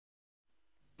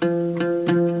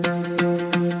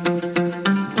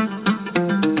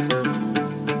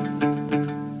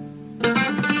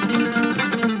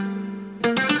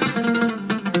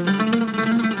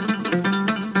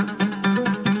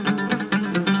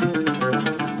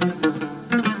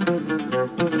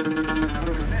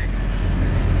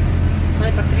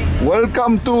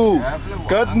Welcome to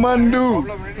Kathmandu.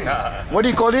 What do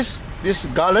you call this? This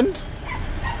garland?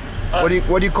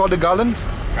 What do you call the garland?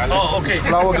 Oh, okay.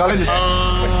 Flower garland.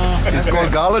 It's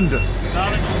called garland.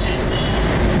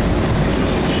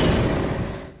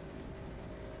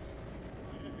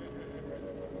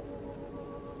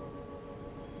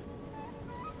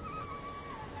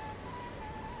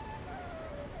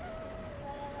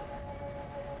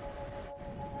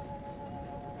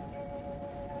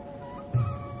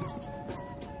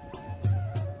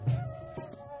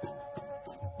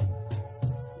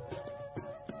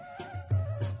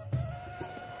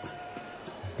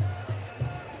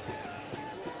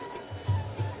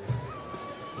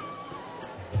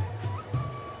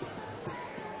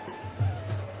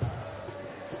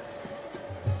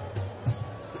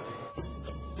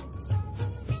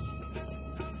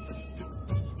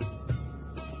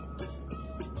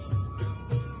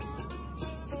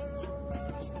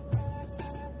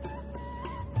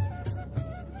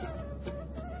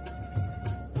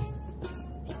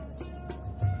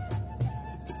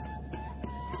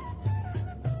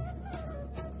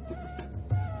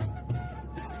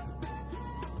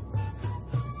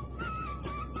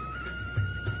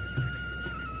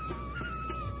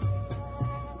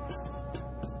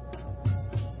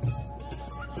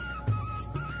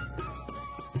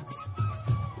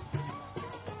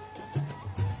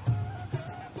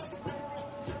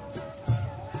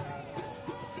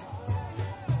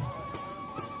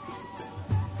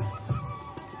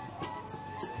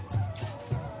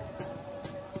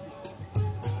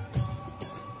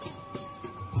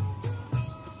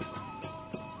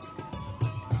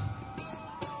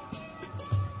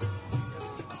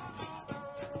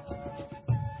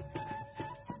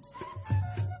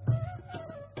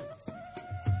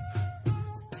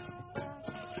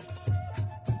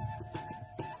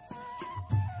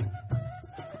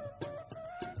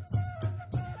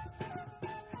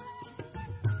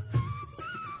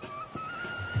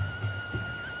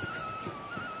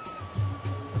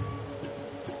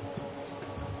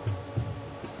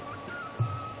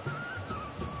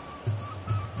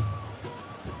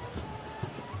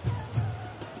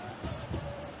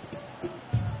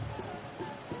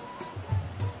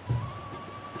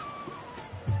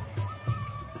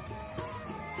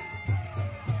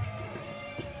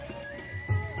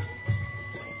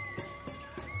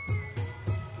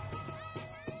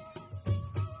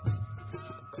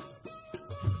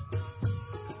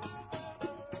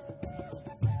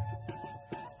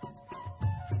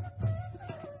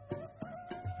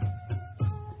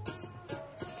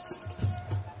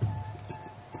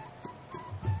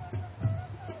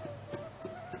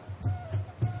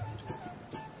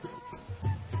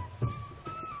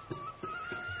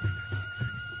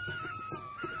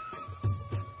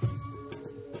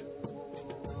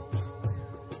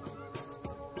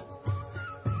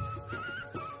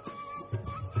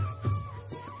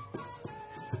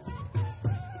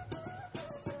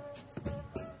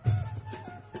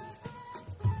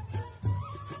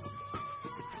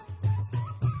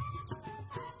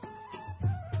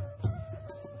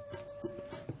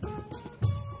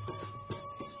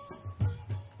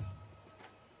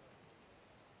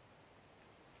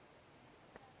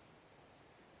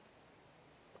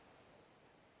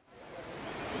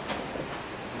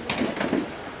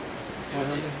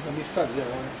 Let me start here.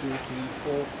 1, 2, 3,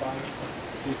 4, 5,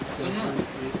 6, 7,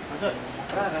 8.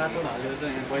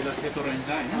 पहिला सेतो रहन्छ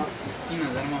हैन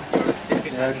 3000 मा एउटा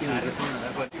specific खाएर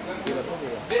 3000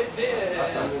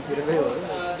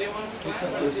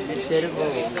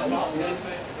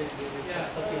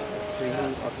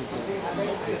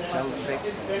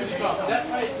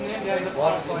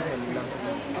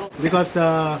 Because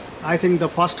I think the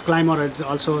first climber is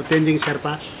also Tenzing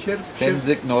Sherpa.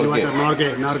 Tenzing Norgay.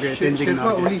 Norgay, Tenzing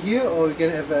Norgay. Only here, or you can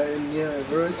have near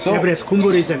Everest? So, Everest,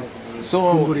 Khumbu region. So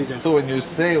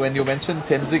when you mention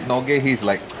Tenzing Norgay, he's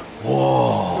like,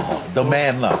 whoa, the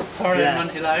man lah.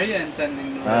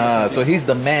 So he's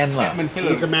the man lah.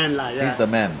 He's the man lah. Yeah. He's the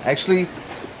man. Actually,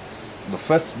 the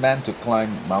first man to climb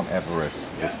Mount Everest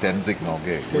was Tenzing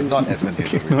Norgay. It was not Edmund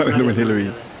Hillary. Not Edmund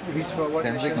Hillary. He's for what?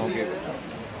 Tenzing Norgay.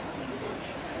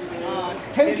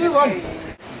 Thank you, one.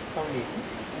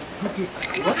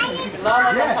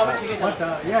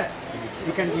 Yeah,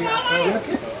 you can be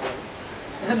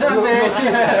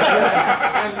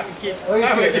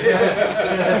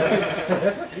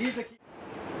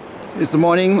It's the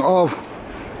morning of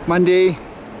Monday.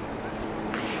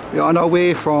 We're on our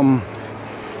way from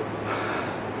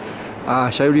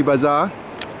Shairi Bazaar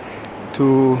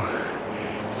to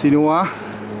Sinua.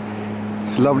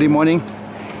 It's a lovely morning.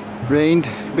 Rained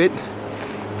a bit.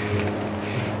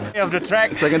 Of the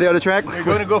trek. Second day of the trek. We're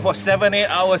going to go for 7-8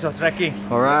 hours of trekking.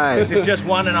 All right. This is just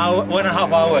 1.5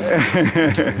 hours.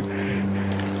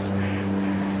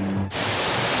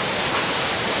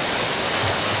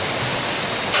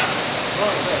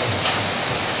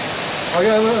 Oh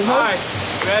yeah, Alright,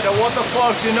 we're at the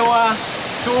waterfall Sinoa,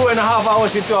 2.5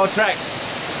 hours into our trek.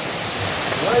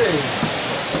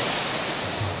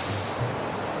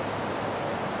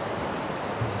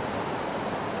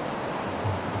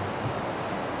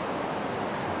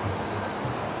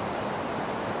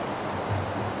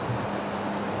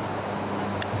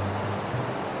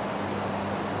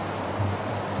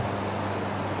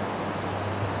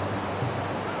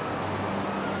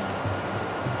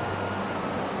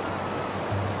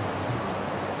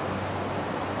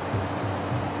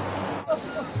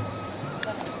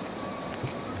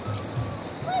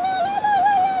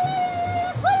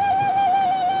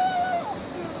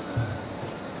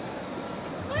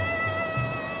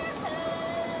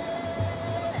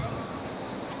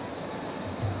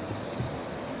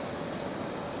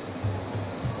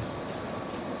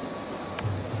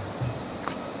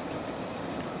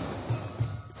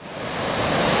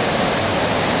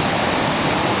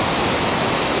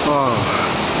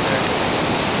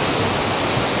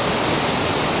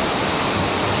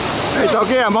 Hey, it's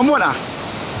okay, Mahmoud.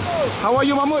 How are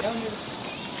you, Mahmoud?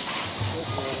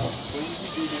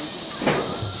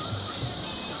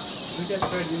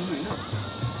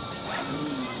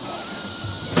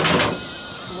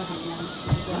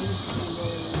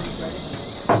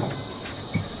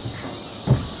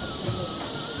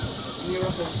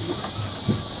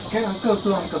 Okay, uncle.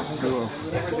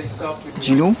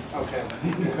 Gino? Okay.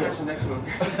 Catch the next one.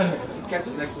 Catch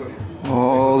the next one.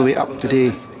 All the way up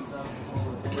today. We're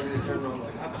going to turn on the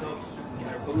laptops, get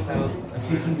our books out.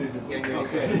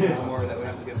 Okay. More that we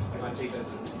have to get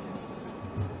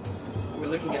We're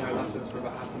looking at our laptops for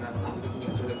about half an hour. We're looking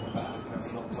at Twitter for about half an hour.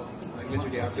 We're not talking. Like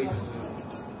literally our faces.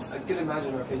 I can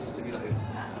imagine our faces to be like.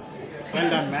 Well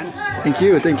done, man. Thank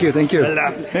you. Well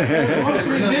done.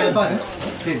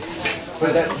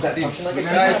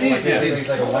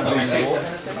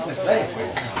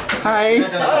 Hi.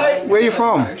 Where are you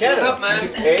from? What's up, man?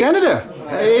 Canada.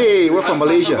 Hey, we're from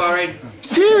Malaysia. Bahrain.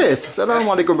 Serious?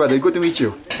 Assalamualaikum, brother. Good to meet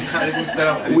you.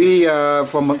 We are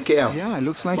from KL. Yeah, it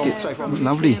looks like it.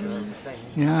 Lovely.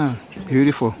 Yeah,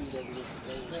 beautiful.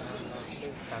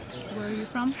 Where are you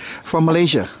from? From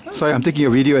Malaysia. Sorry, I'm taking a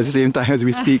video at the same time as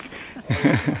we speak.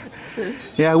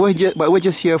 Yeah, we're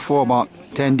just here for about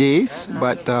 10 days,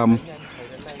 but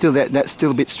still that's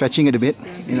still a bit stretching it a bit.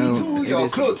 You know, your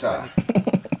clothes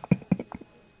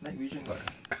Night vision got.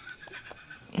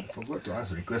 Forgot to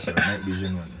ask request for the night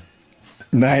vision one.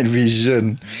 Night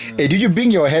vision. Hey, did you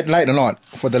bring your headlight or not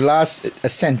for the last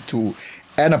ascent to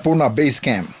Annapurna base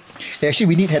camp? Actually,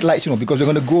 we need headlights, you know, because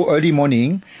we're going to go early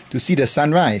morning to see the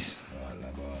sunrise.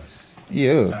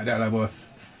 Yeah. Tak ada lah bos.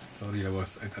 Sorry lah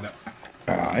bos, I tak ada.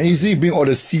 You see, bring all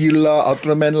the seal lah,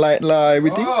 Ultraman light lah,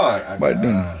 everything. But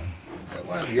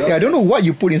yeah, I don't know what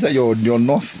you put inside your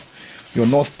north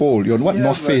pole, your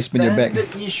north face punya bag.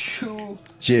 Issue.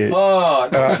 Shit.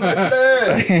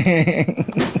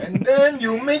 And then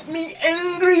you make me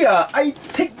angry. I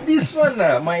take this one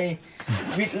my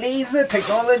with laser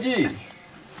technology.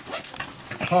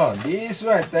 This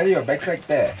one I tell you, backside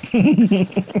there.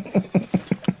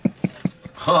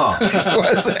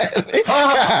 What's that?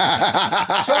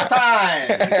 Showtime.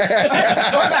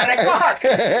 Record.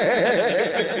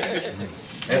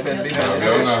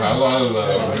 Jangan halal lah.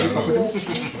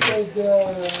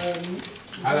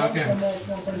 Halal kan?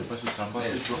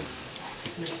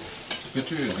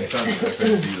 Itu你看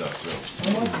FND 啦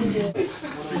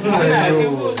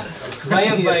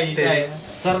，Bayang-bayang saya.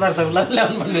 Sardar terlalu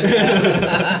pandai.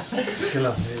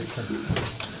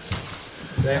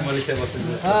 Saya Malaysia masuk.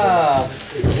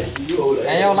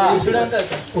 Ayo lah. Sudah tak?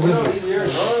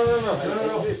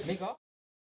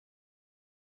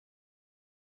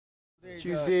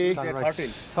 Tuesday,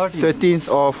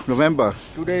 13th of November.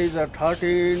 Today is the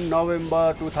 13th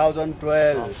November 2012.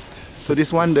 So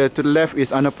this one, to the left is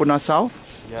Annapurna South.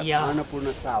 Yeah. Annapurna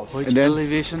South. Which And then-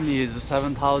 elevation is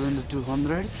 7,200.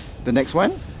 The next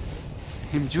one,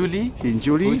 Himjuli,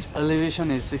 Hinjuli. which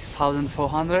elevation is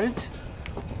 6,400.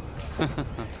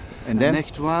 And then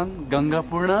Next one,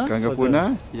 Gangapurna.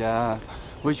 Gangapurna. Yeah.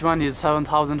 Which one is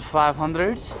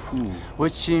 7,500?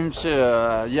 Which seems,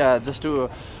 just to,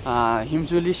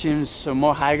 Himjuli seems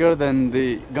more higher than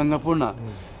the Gangapurna.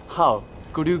 How?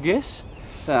 Could you guess?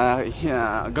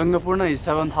 Gangapurna is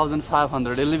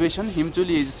 7,500 elevation,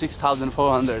 Himjuli is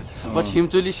 6,400. But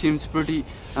Himjuli seems pretty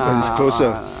Because it's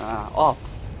closer. up.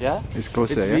 Yeah, It's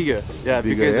closer, it's yeah? bigger. Yeah,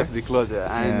 Bigger, because yeah? of the closer.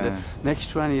 And Yeah.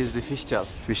 next one is the fishtail,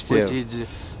 Fishtail. which is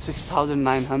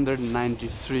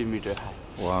 6,993 meter high.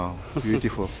 Wow,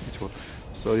 beautiful, beautiful.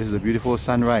 So this is a beautiful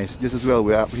sunrise. Just as well,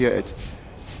 we're up here at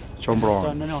Chombrong.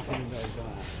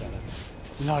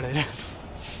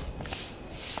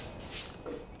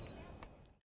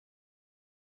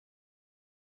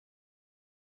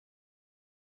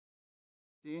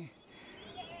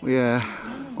 We are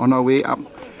on our way up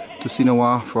to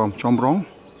Sinawa from Chombrong.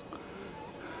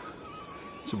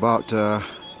 It's about To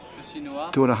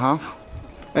Sinua. 2.5.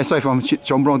 Sorry, from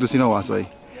Chombrong to Sinawa, sorry.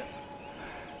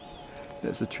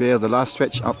 That's the trail, the last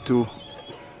stretch up to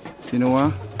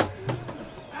Sinawa.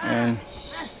 And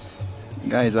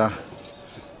guys are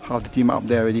half the team up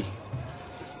there already.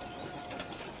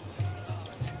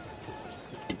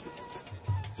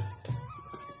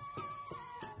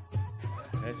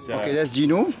 Okay, that's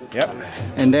Gino. Yep.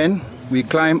 And then we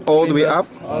climb all the way up.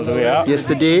 All the way up.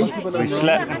 Yesterday We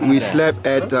slept. we slept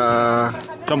at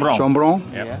Chombrong. Chombrong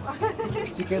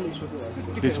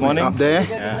This morning. up there.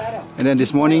 Yeah. And then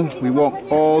this morning we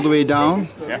walked all the way down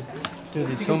Yeah. To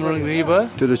the Chomrong River,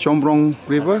 to the Chombrong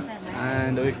River.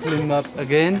 and we climb up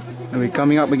again And we're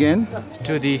coming up again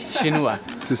to the Sinua.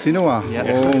 to Sinawa. Yeah.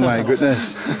 Oh my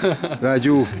goodness.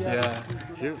 Raju. Yeah.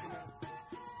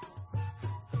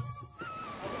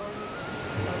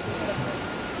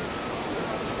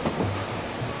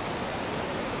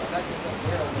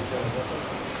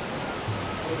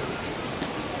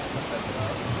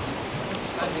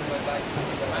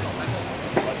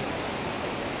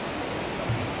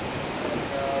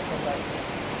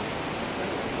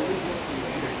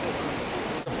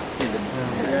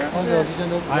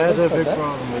 I had a big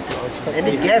problem with the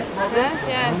Any guess?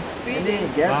 Yeah, breathing.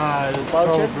 Any guess? I had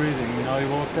trouble breathing. You know, you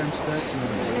walk 10 steps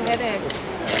and Headache. But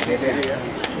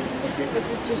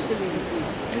it's just a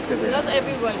little. Not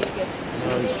everybody gets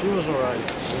it. she was alright.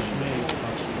 Just me.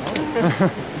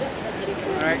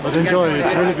 But enjoy it.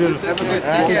 It's really beautiful. See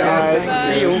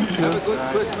you. Have a good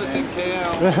Christmas in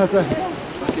KL.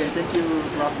 Okay, thank you,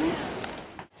 Raju.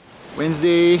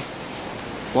 Wednesday,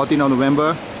 14th of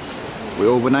November. We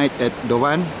overnight at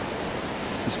Dovan.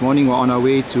 This morning we're on our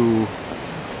way to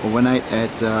overnight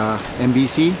at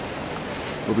MBC.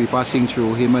 We'll be passing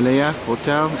through Himalaya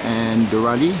Hotel and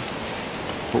Dorali.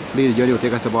 Hopefully the journey will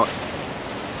take us about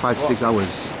 5 to 6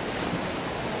 hours.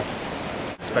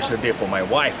 Special day for my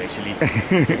wife actually.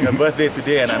 It's her birthday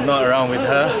today and I'm not around with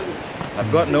her.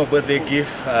 I've got no birthday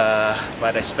gift,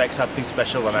 but I expect something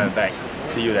special when I'm back.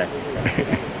 See you then.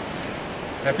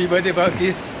 Happy birthday,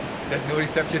 Balkis. There's no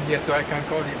reception here, so I can't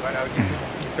call you, but I'll give you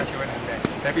something special when I'm back.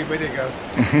 Happy birthday, girl.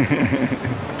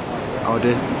 Our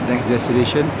next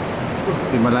destination,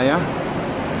 Himalaya.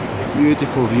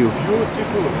 Beautiful view.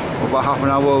 beautiful. About half an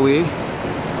hour away.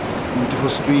 Beautiful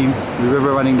stream, the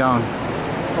river running down.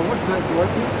 So what's that? What?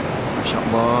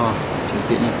 MashaAllah,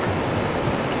 cantiknya.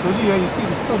 So you see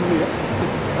the stone here?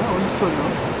 Only stone now.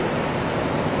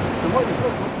 And what is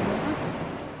that?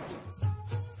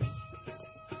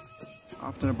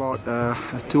 After about a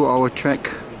 2-hour trek,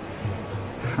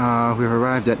 we've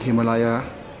arrived at Himalaya.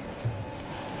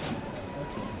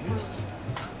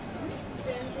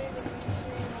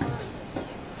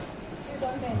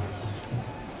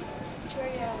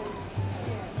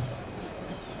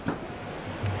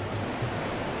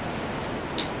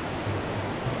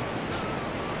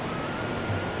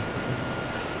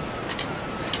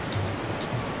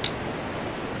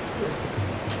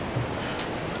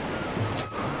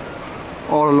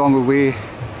 All along the way,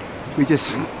 we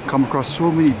just come across so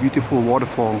many beautiful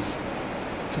waterfalls.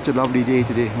 Such a lovely day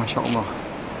today, mashallah.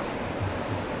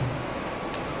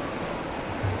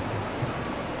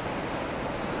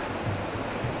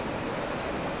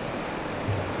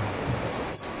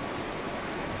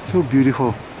 So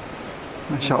beautiful,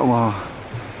 mashallah.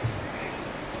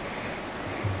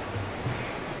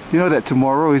 You know that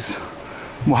tomorrow is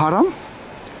Muharram?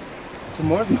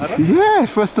 Tomorrow's Muharram? Yeah,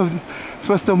 first of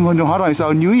Muharram is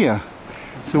our new year.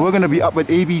 So we're gonna be up at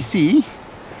ABC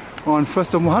on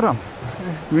 1st of Muharram.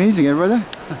 Amazing, eh, brother?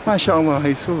 MashaAllah,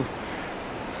 it's so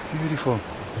beautiful.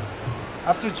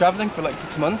 After traveling for like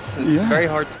 6 months, it's Yeah. very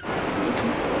hard.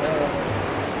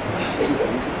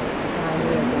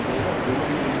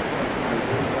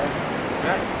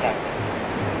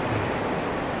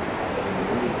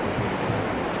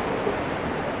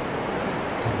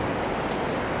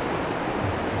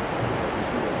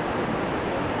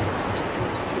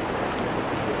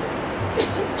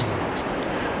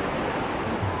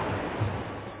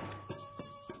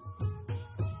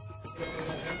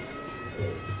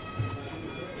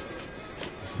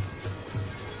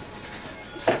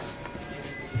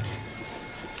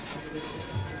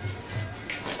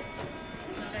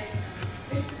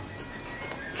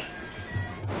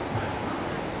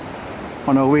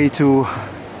 On our way to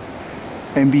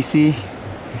MBC,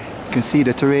 you can see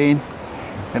the terrain,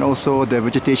 and also the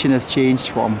vegetation has changed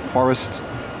from forest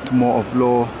to more of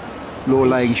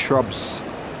low-lying shrubs.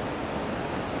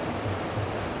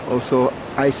 Also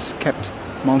ice-capped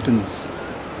mountains.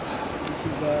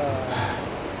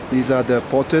 These are the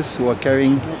porters who are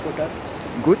carrying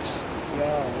goods.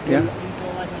 Yeah,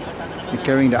 they're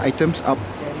carrying the items up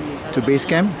to base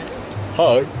camp.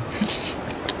 Hi.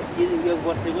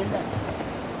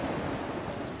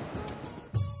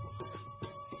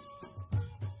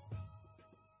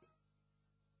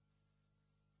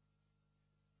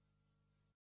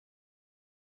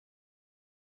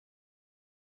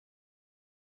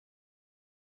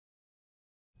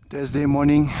 Thursday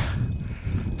morning,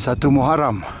 1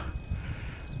 Muharram.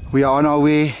 We are on our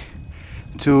way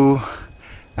to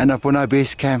Annapurna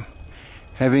base camp,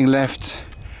 having left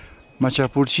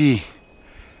Machapurchi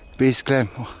base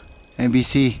camp,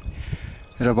 MBC,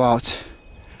 at about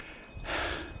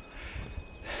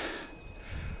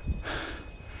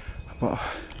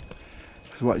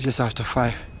just after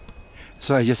 5.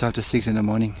 Sorry, just after 6 in the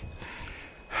morning.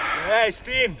 Hey,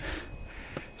 Steam!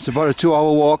 It's about a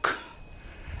 2-hour walk,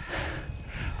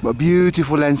 but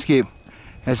beautiful landscape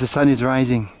as the sun is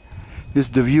rising. This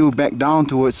is the view back down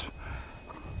towards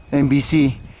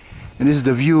MBC, and this is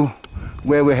the view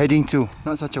where we're heading to.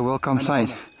 Not such a welcome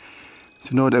sight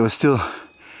to know that we're still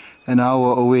an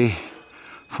hour away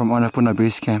from Annapurna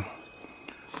base camp.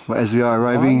 But as we are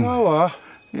arriving, 1 hour?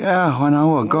 yeah, 1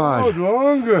 hour, God,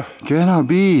 Longer. cannot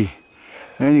be.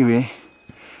 Anyway,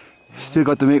 still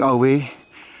got to make our way.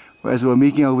 But as we're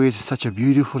making our way to such a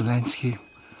beautiful landscape,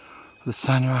 the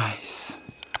sunrise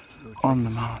on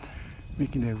the mountain,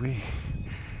 making their way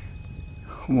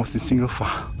almost in single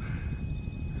file.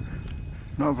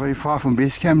 Not very far from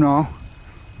base camp now.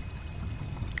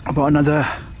 About another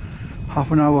half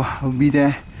an hour I'll be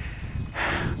there.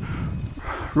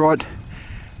 Rod,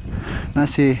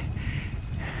 Nase,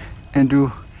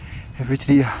 Andrew, and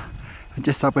Vitri are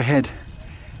just up ahead.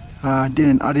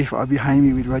 Din and Arif are behind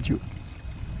me with Raju.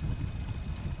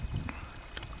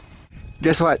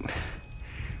 Guess what?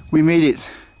 We made it.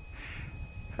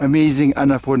 Amazing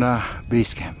Annapurna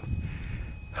base camp.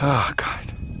 Oh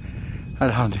God.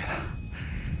 Alhamdulillah.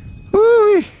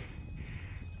 Woo-wee.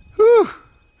 Woo.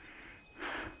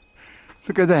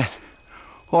 Look at that.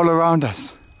 All around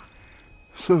us.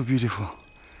 So beautiful.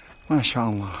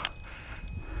 MashaAllah.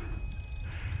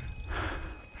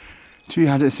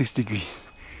 306 degrees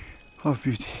of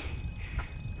beauty.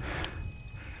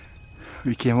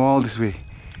 We came all this way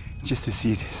just to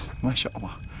see this.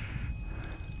 MashaAllah.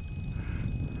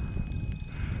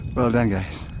 Well done,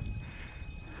 guys.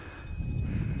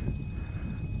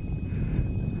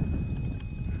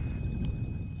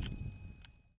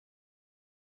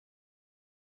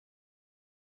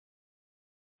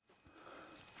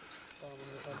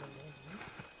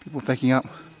 People packing up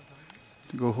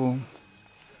to go home.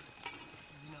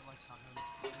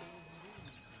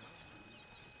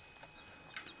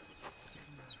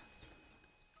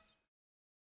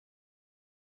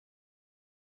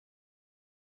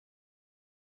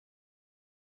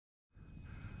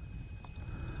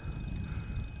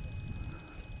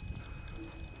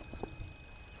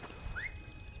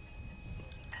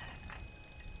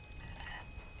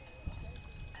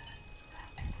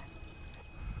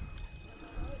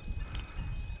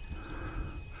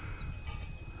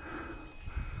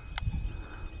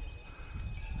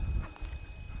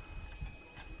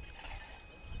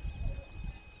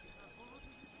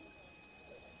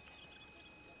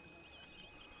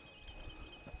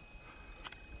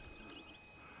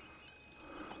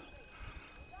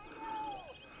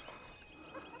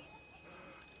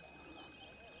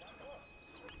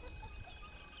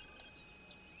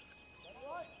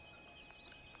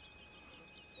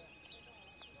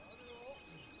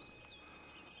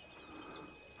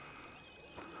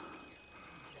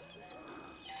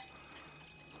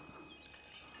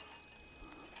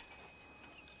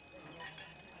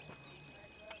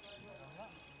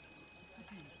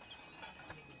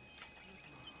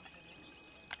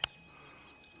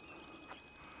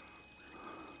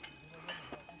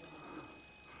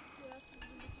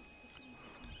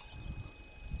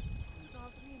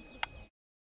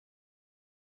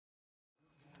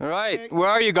 Alright, where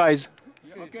are you guys?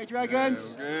 Okay,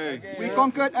 Dragons. We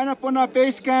conquered Annapurna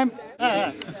base camp.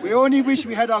 We only wish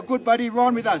we had our good buddy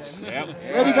Ron with us.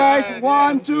 Ready, guys?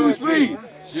 1, 2, 3.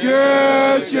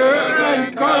 Cheer, cheer,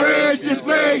 and courage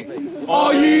display.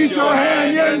 All ye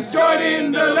Johanians join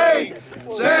in the lay.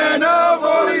 Send a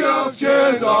volley of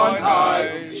cheers on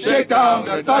high. Shake down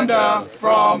the thunder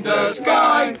from the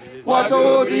sky. What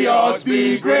though the odds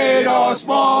be great or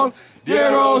small,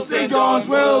 dear old St. John's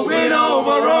will win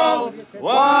overall.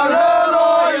 What a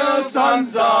loyal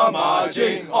sons are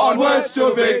marching onwards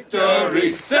to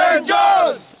victory. St.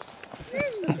 John's!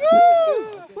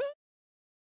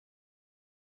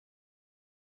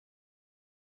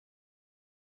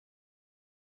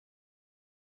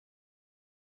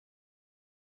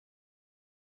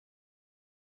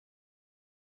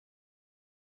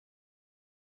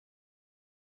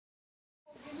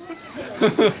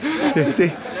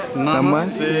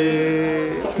 Namaste.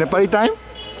 Nepali time?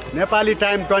 Nepali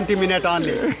time 20 minutes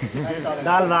only.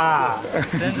 Dalda.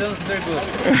 St. John's very good.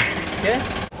 Okay?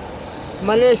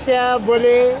 Malaysia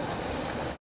boleh